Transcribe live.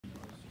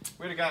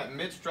We got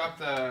Mitch dropped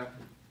a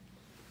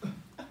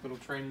little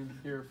training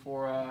here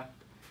for.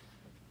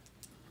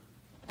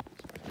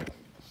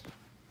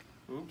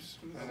 Oops,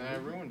 and I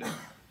ruined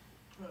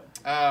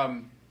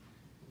it.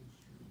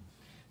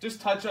 Just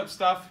touch-up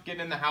stuff,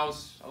 getting in the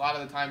house. A lot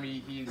of the time,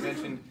 he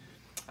mentioned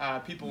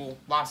people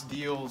lost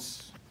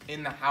deals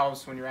in the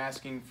house when you're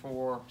asking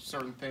for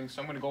certain things.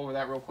 So I'm going to go over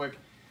that real quick,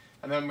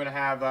 and then I'm going to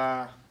have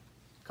a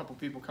couple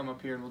people come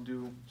up here and we'll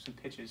do some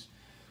pitches.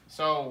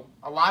 So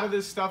a lot of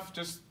this stuff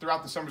just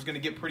throughout the summer is going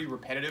to get pretty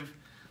repetitive.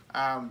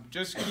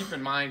 Just keep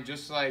in mind,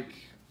 just like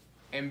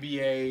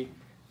NBA,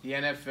 the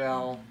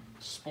NFL,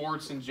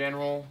 sports in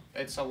general,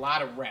 it's a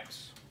lot of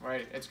reps,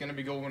 right? It's going to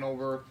be going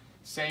over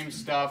same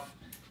stuff.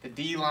 The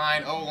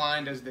D-line,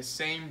 O-line does the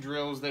same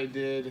drills they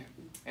did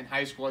in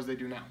high school as they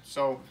do now.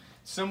 So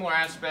similar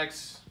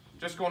aspects,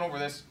 just going over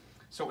this.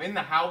 So in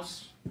the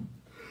house,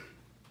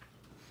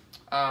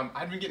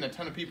 I've been getting a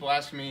ton of people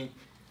asking me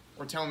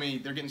or telling me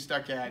they're getting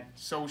stuck at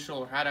social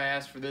or how do I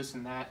ask for this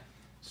and that.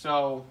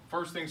 So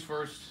first things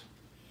first,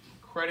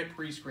 credit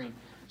pre-screen.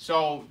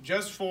 So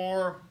just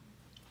for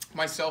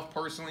myself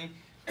personally,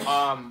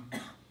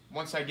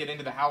 once I get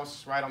into the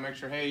house, right, I'll make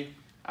sure, hey,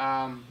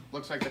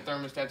 looks like the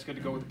thermostat's good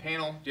to go with the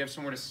panel. Do you have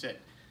somewhere to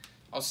sit?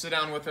 I'll sit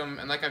down with them,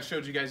 and like I've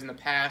showed you guys in the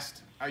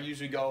past, I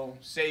usually go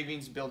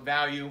savings, build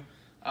value,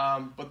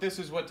 but this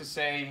is what to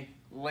say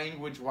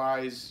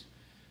language-wise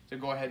to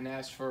go ahead and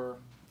ask for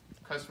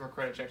customer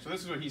credit check. So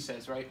this is what he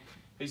says, right?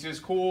 He says,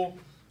 cool.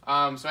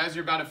 So as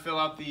you're about to fill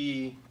out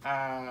the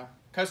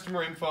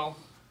customer info,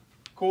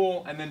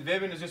 cool. And then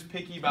Vivint is just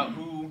picky about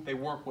who they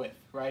work with,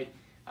 right?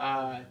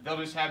 They'll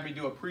just have me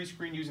do a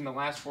pre-screen using the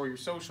last four of your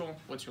social.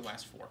 What's your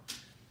last four?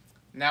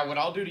 Now, what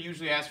I'll do to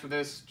usually ask for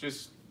this,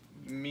 just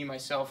me,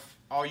 myself,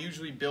 I'll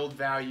usually build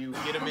value,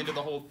 get them into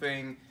the whole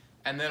thing,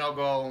 and then I'll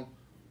go,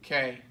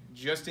 okay,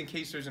 just in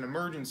case there's an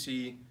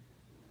emergency,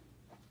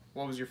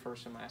 what was your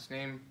first and last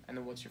name, and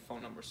then what's your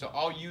phone number? So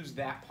I'll use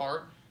that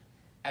part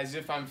as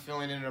if I'm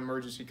filling in an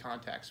emergency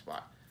contact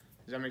spot.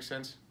 Does that make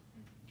sense?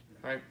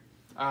 Right?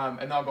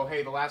 And I'll go,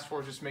 hey, the last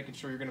four is just making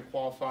sure you're going to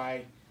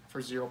qualify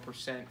for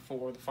 0%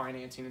 for the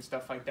financing and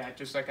stuff like that,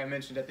 just like I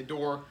mentioned at the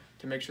door,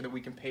 to make sure that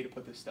we can pay to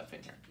put this stuff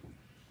in here.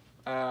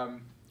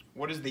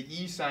 What is the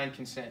e-sign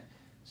consent?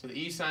 So the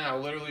e-sign, I'll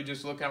literally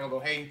just look at it and go,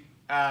 hey,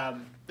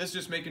 this is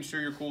just making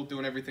sure you're cool with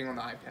doing everything on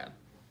the iPad.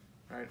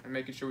 Right, and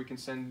making sure we can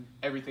send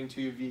everything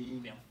to you via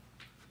email.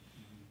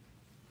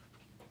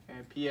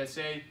 And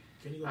PSA.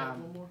 Can you go back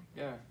one more?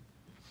 Yeah.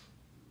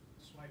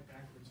 Swipe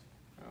backwards.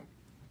 Oh,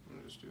 I'm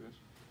gonna just do this.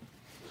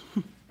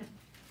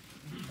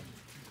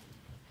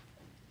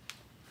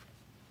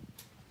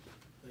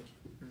 Thank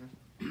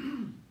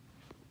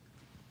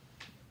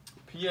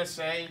you.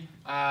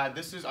 PSA.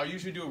 This is. I'll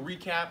usually do a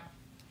recap.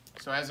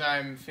 So as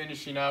I'm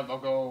finishing up, I'll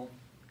go.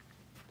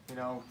 You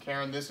know,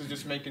 Karen, this is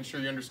just making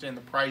sure you understand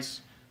the price.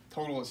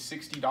 Total is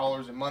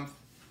 $60 a month.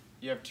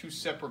 You have two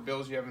separate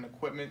bills. You have an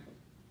equipment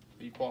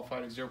that you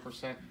qualified at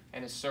 0%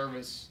 and a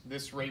service.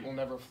 This rate will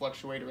never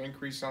fluctuate or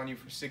increase on you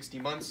for 60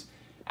 months.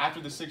 After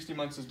the 60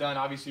 months is done,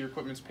 obviously your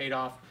equipment's paid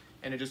off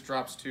and it just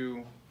drops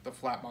to the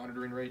flat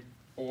monitoring rate.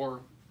 Or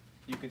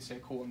you can say,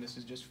 cool, and this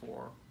is just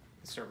for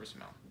the service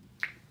amount.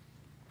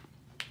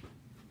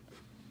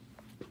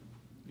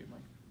 You,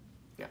 Mike?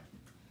 Yeah.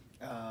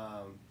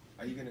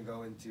 Are you going to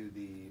go into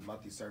the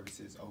monthly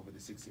services over the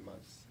 60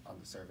 months on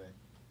the survey?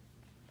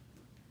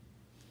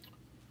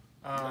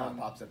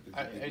 Pops up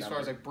as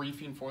far as like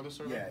briefing for the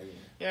survey? Yeah.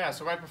 Yeah,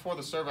 so right before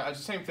the survey, it's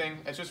the same thing.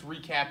 It's just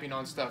recapping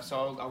on stuff.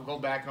 So I'll go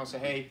back and I'll say,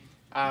 hey,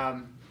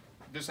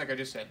 just like I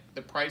just said,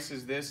 the price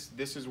is this.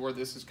 This is where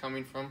this is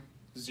coming from.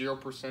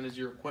 0% is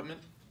your equipment.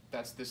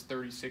 That's this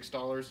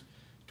 $36.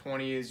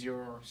 20 is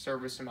your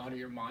service amount of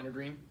your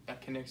monitoring.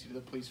 That connects you to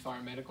the police,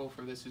 fire, medical.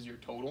 For this is your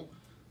total.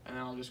 And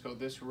then I'll just go,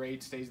 this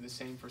rate stays the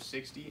same for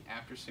 60.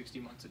 After 60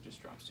 months, it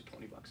just drops to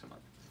 $20 a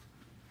month.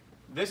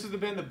 This has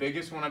been the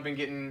biggest one I've been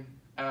getting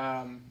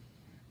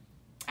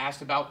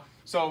asked about.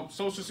 So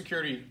Social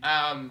Security.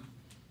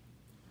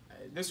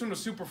 This one was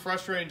super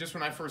frustrating just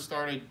when I first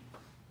started.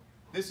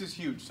 This is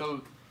huge.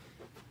 So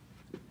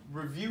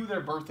review their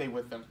birthday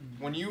with them.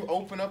 When you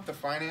open up the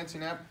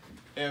financing app,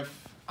 if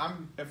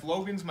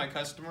Logan's my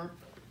customer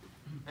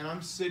and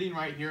I'm sitting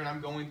right here and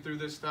I'm going through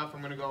this stuff,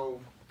 I'm gonna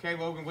go, okay,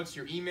 Logan, what's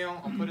your email?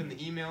 I'll put in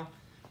the email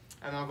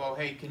and I'll go,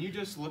 hey, can you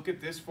just look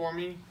at this for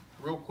me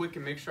real quick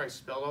and make sure I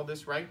spelled all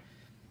this right?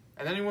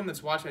 And anyone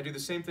that's watching, I do the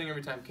same thing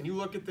every time. Can you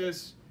look at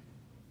this?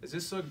 Does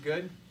this look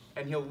good?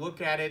 And he'll look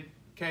at it.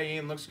 Okay,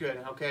 Ian, looks good.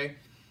 Okay.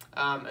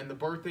 And the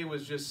birthday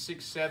was just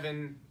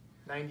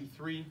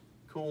 6/7/93.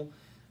 Cool.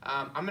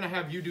 I'm going to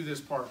have you do this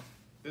part.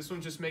 This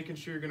one's just making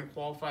sure you're going to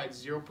qualify at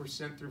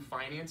 0% through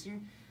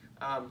financing.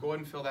 Go ahead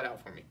and fill that out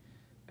for me.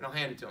 And I'll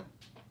hand it to him.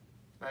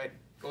 All right.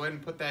 Go ahead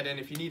and put that in.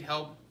 If you need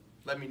help,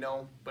 let me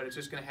know. But it's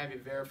just going to have you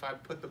verify.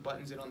 Put the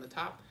buttons in on the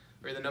top,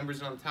 or the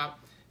numbers in on the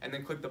top, and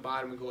then click the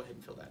bottom and go ahead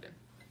and fill that in.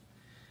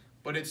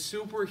 But it's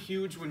super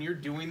huge when you're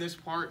doing this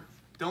part.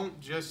 Don't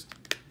just,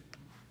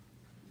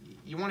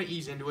 you want to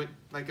ease into it.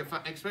 Like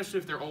especially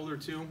if they're older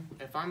too.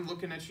 If I'm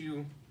looking at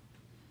you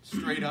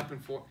straight up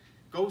and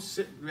go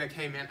sit, be like,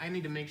 hey man, I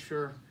need to make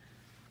sure,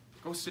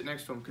 go sit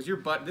next to him, because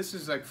this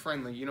is like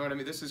friendly, you know what I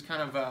mean? This is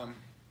kind of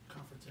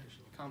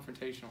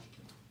confrontational.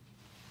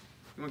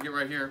 You want to get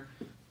right here,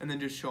 and then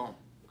just show him,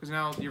 because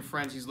now your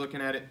friends, he's looking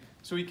at it,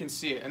 so he can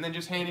see it, and then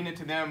just handing it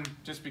to them,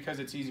 just because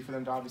it's easy for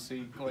them to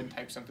obviously go ahead and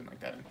type something like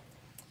that in.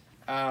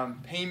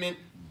 Payment.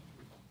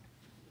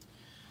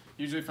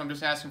 Usually if I'm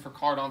just asking for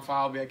card on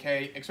file, I'll be like,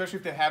 hey, especially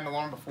if they had an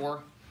alarm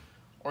before,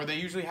 or they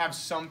usually have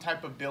some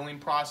type of billing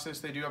process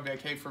they do, I'll be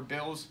like, hey, for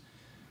bills,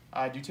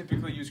 do you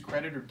typically use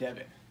credit or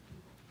debit?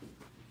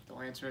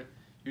 They'll answer it.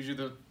 Usually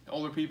the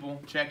older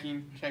people,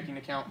 checking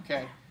account,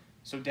 okay.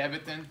 So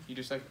debit then, you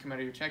just like come out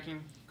of your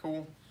checking,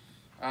 cool.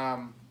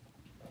 And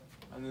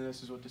then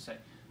this is what to say.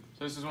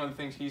 So this is one of the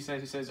things he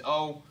says,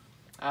 oh,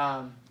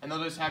 and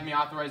they'll just have me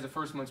authorize the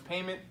first month's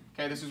payment.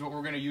 Okay, this is what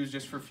we're gonna use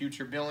just for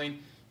future billing.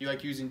 You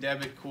like using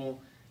debit,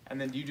 cool. And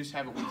then do you just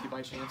have it with you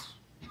by chance?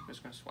 I'm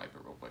just gonna swipe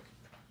it real quick.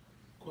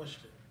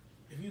 Question: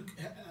 if you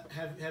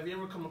have you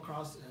ever come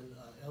across an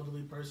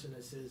elderly person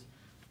that says,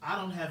 "I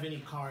don't have any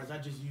cards. I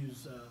just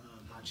use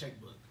my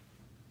checkbook."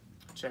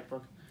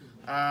 Checkbook.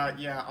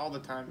 Yeah, all the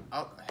time.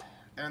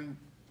 And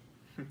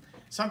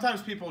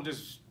sometimes people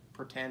just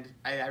pretend.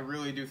 I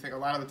really do think a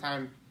lot of the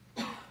time,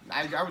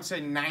 I would say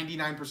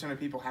 99% of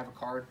people have a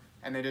card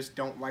and they just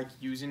don't like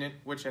using it,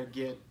 which I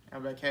get.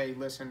 I'm like, hey,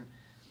 listen.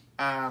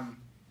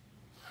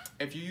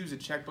 If you use a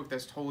checkbook,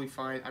 that's totally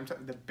fine.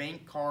 The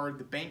bank card,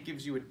 the bank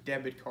gives you a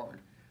debit card.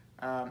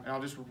 And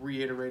I'll just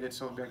reiterate it.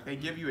 So like, they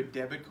give you a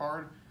debit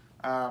card.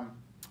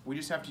 We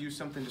just have to use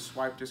something to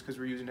swipe just because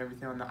we're using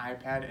everything on the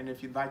iPad. And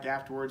if you'd like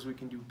afterwards, we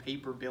can do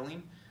paper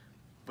billing.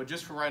 But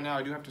just for right now,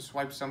 I do have to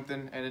swipe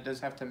something, and it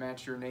does have to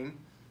match your name.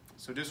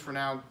 So just for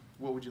now,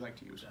 what would you like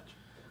to use?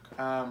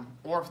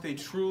 Or if they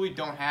truly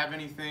don't have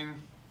anything,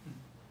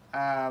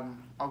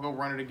 I'll go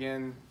run it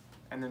again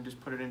and then just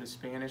put it into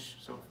Spanish,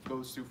 so it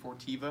goes through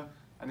Fortiva,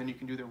 and then you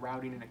can do the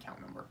routing and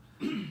account number.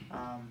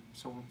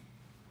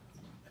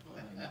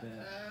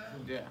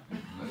 Yeah.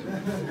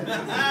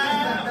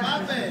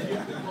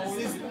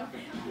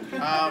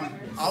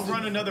 I'll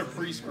run another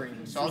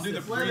pre-screen. So I'll do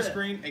the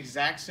pre-screen,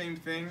 exact same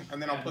thing, and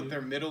then I'll put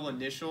their middle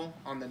initial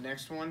on the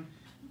next one,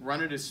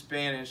 run it as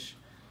Spanish,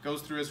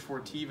 goes through as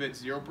Fortiva at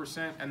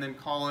 0%, and then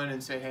call in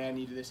and say, hey, I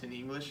need this in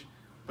English,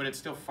 but it's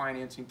still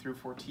financing through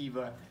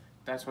Fortiva.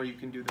 That's why you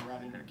can do the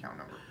routing and account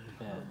number.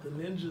 Yeah. The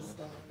ninja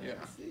style. Yeah.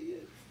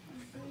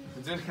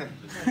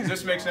 Does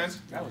this make sense?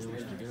 That was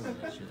weird to do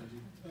that shit.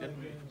 And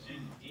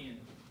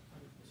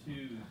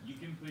you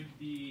can put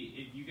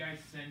if you guys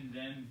send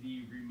them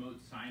the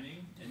remote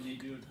signing and they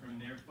do it from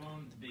their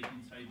phone, they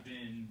can type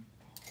in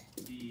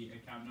the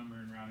account number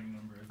and routing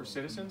number. For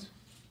citizens?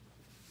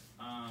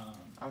 I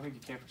don't think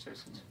you can for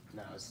citizens.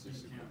 No, it's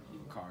just a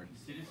card.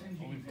 Citizens,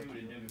 you can pay with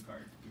a debit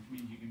card, which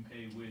means you can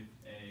pay with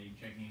a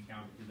checking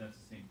account because that's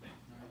the same thing.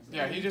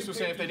 Yeah, he just was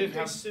saying if they didn't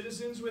have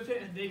citizens with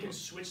it, and they can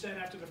switch that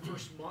after the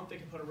first month. They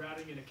can put a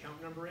routing and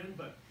account number in,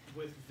 but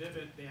with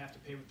Vivint, they have to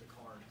pay with the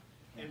card.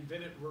 And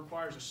Vivint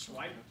requires a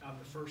swipe on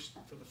for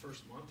the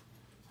first month.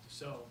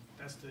 So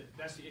that's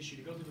the issue.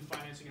 To go through the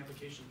financing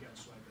application, you got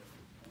to swipe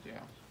it.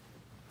 Yeah.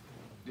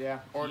 Yeah,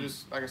 or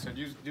just like I said,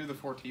 do the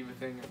Fortiva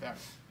thing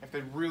if they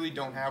really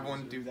don't have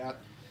one, do that.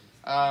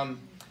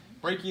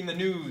 Breaking the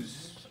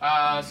news.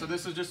 So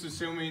this is just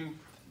assuming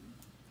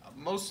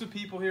most of the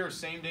people here are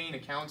same day in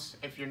accounts.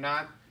 If you're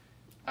not,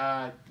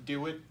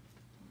 do it.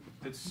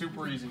 It's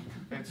super easy.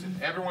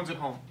 Everyone's at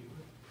home.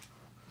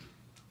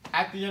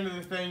 At the end of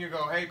the thing, you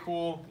go, hey,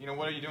 cool. You know,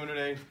 what are you doing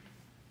today?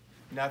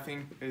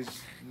 Nothing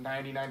is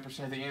 99%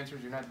 of the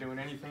answers. You're not doing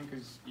anything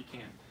because you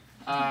can't.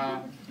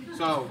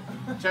 So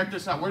check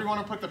this out. Where do you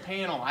want to put the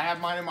panel? I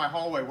have mine in my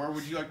hallway. Where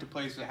would you like to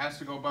place it? It has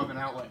to go above an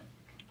outlet.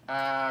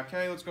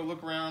 Okay, let's go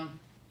look around.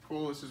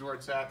 Cool, this is where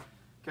it's at.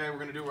 Okay, we're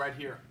gonna do it right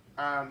here.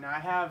 Now I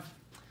have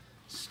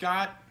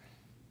Scott.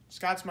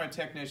 Scott's my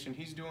technician.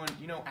 He's doing,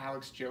 you know,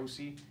 Alex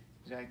Josie.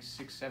 He's like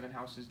 6-7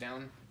 houses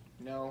down.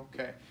 No,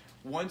 okay.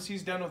 Once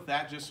he's done with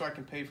that, just so I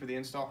can pay for the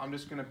install, I'm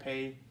just gonna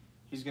pay.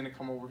 He's gonna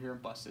come over here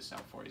and bust this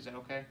out for you. Is that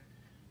okay?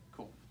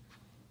 Cool.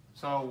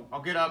 So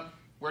I'll get up.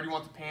 Where do you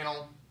want the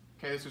panel?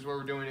 Okay, this is where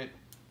we're doing it.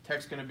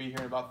 Tech's going to be here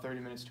in about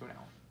 30 minutes to an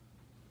hour.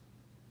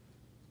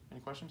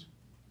 Any questions?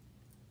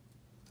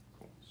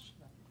 Cool.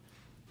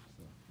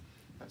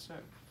 That's it.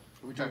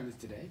 Are we doing this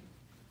today?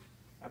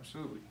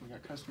 Absolutely. We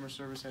got customer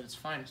service at its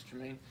finest,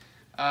 Jermaine.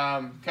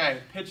 Okay,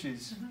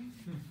 pitches.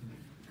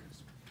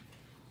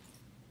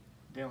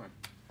 Dylan, why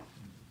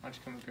don't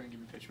you come up here and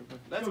give me a pitch real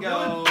quick? Let's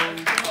go.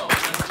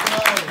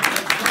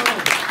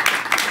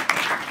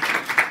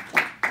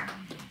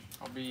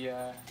 I'll be,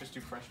 just do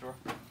fresh door.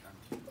 Am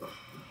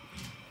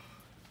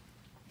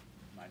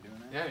I doing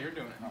it? Yeah, you're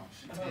doing it. Oh,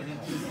 shit.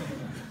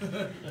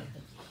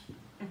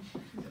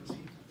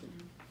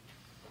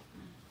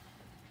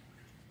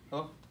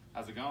 Hello?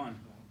 How's it going?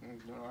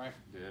 Doing all right.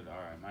 Good,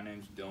 alright. My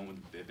name's Dylan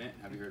with Vivint.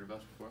 Have you heard of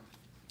us before?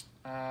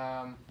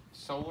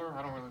 Solar?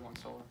 I don't really want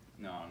solar.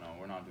 No,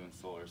 we're not doing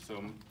solar.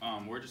 So,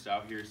 we're just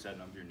out here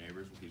setting up your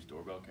neighbors with these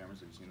doorbell cameras.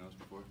 Have you seen those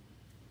before?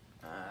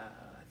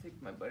 I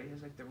think my buddy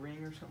has like the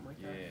Ring or something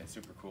like that. Yeah,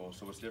 super cool.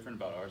 So what's different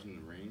about ours and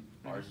the Ring?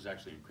 Ours is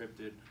actually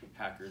encrypted.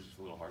 Hackers, it's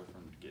a little harder for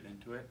them to get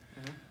into it.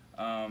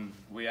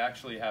 We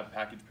actually have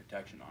package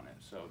protection on it,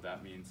 so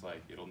that means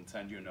like it'll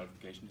send you a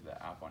notification to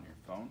the app on your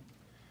phone,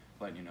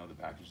 letting you know the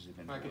package has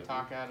been I can delivered.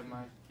 talk out of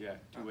my. Yeah,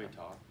 two-way Okay.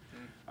 talk.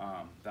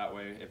 That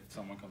way, if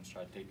someone comes to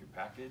try to take your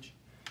package,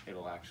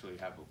 it'll actually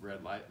have a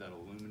red light that'll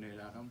illuminate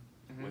at them,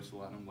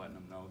 whistle at them, letting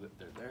them know that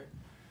they're there.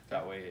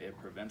 That way, it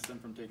prevents them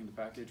from taking the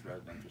package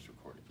rather than just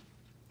recording.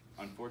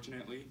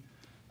 Unfortunately,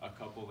 a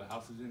couple of the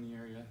houses in the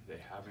area, they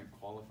haven't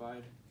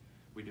qualified.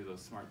 We do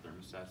those smart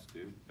thermostats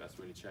too. Best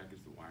way to check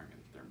is the wiring of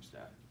the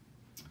thermostat.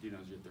 Do you know,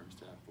 is your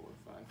thermostat 4 or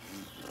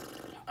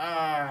 5?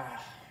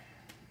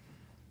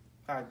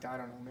 I don't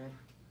know, man.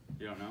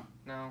 You don't know?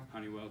 No.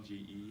 Honeywell,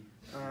 GE.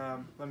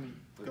 Let me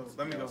go.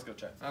 Let's go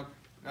check.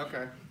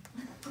 Okay.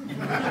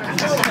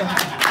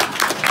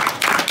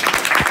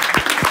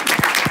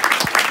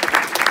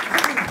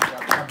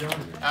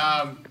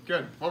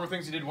 Good. What were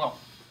things you did well?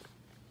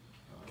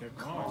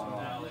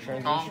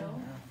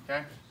 Calm.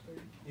 Okay.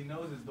 He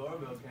knows his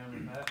doorbell camera,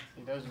 Pat.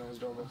 He does know his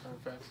doorbell camera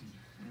fast.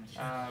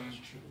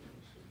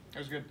 It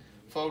was good.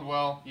 Flowed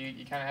well.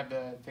 You kind of have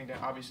the thing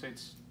that obviously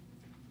it's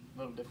a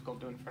little difficult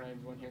doing in front of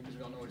everyone here because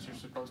we all know what you're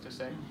supposed to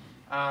say.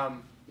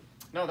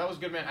 No, that was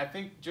good, man. I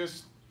think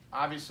just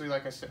obviously,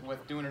 like I said,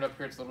 with doing it up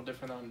here, it's a little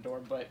different on the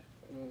door. But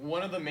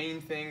one of the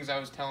main things I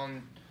was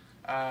telling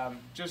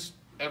just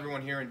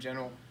everyone here in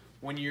general,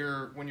 when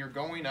you're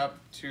going up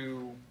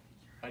to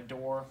a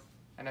door,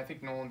 and I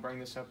think Nolan brought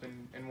this up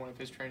in one of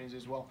his trainings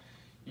as well.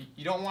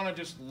 You don't want to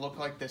just look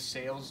like the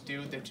sales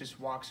dude that just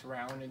walks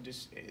around and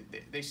just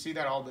they see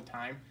that all the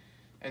time.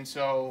 And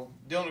so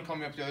Dylan would call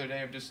me up the other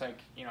day of just like,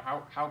 you know,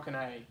 how can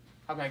I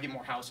get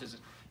more houses?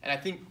 And I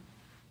think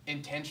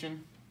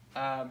intention,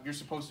 you're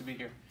supposed to be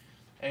here.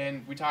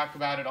 And we talk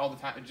about it all the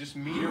time, just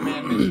meter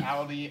man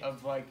mentality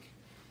of like,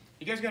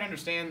 you guys got to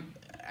understand,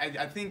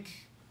 I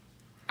think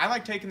I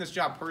like taking this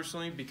job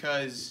personally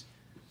because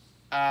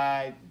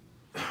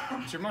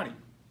it's your money.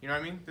 You know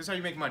what I mean? This is how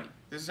you make money.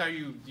 This is how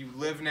you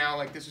live now.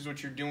 Like, this is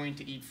what you're doing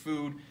to eat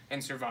food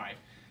and survive.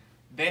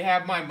 They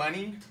have my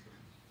money.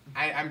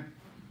 I'm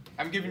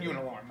giving you an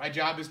alarm. My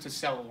job is to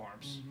sell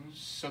alarms.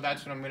 So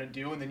that's what I'm going to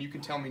do. And then you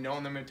can tell me no,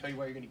 and I'm going to tell you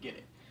why you're going to get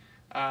it.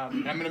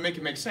 And I'm going to make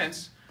it make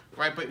sense,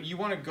 right? But you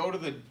want to go to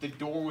the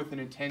door with an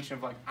intention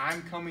of, like,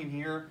 I'm coming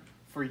here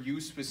for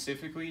you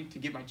specifically to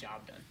get my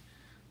job done.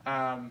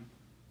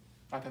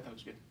 I thought that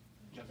was good.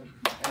 Jonathan?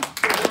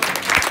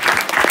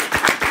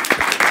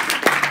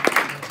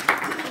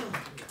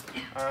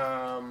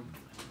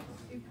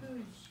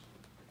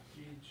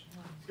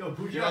 Let's go,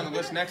 Pooja. You're on the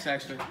list next,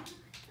 actually.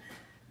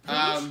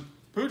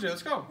 Pooja,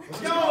 let's go.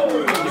 Let's go!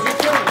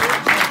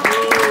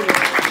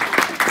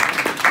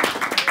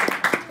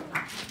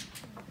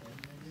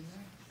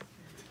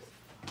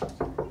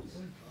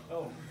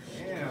 Oh,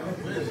 damn.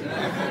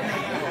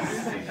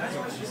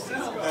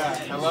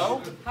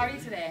 Hello? How are you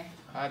today?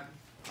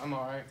 I'm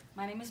all right.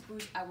 My name is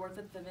Pooja. I work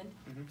with Vivint.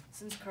 Mhm.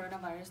 Since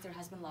coronavirus, there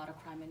has been a lot of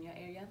crime in your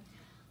area.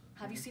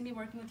 Have you seen me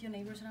working with your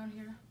neighbors around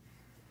here?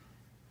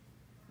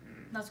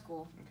 That's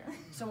cool. Okay.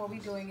 So what we're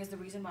doing is the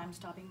reason why I'm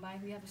stopping by.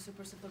 We have a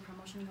super simple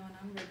promotion going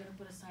on. We're gonna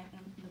put a sign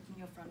in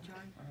your front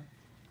yard,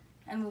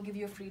 and we'll give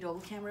you a free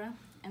doorbell camera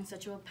and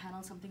set you a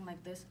panel, something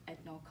like this,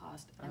 at no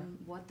cost. And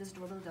what this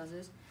doorbell does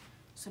is,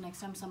 so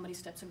next time somebody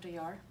steps into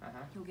your yard,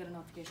 you'll get a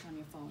notification on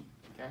your phone.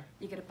 Okay.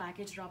 You get a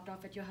package dropped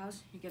off at your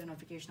house, you get a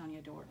notification on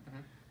your door.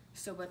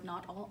 So, but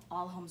not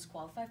all homes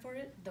qualify for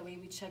it. The way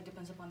we check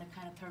depends upon the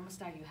kind of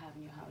thermostat you have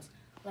in your house.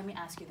 Let me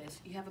ask you this: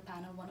 you have a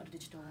panel one or a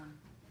digital one?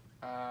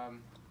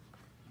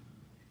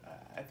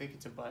 I think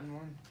it's a button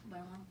one. By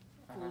one.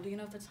 Cool. Do you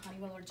know if it's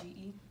Honeywell or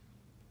GE?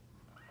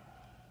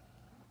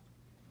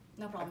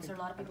 No problem, sir. A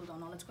lot of people don't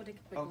know. Let's go take a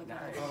quick look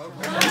at it.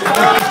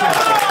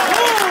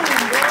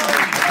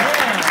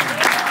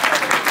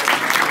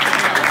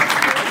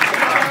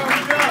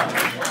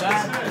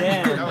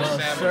 Damn, That was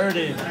savage.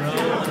 assertive, bro.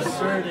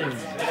 Assertive.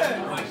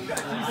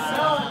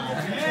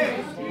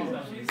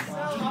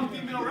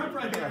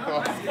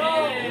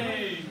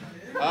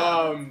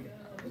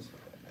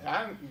 I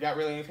haven't got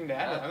really anything to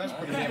add. That's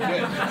pretty damn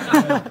good.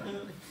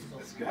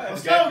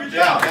 Let's go, good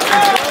job.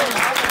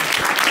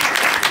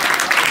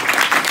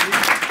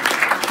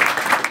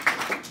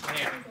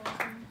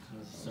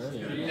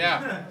 Assertive.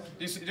 Yeah.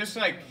 Just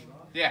like,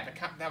 yeah,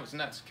 that was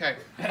nuts. Okay.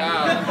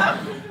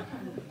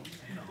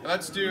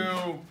 Let's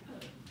do.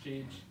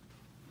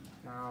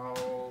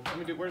 No. Let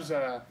me do. Where's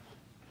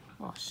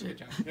Oh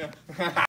shit. Yeah.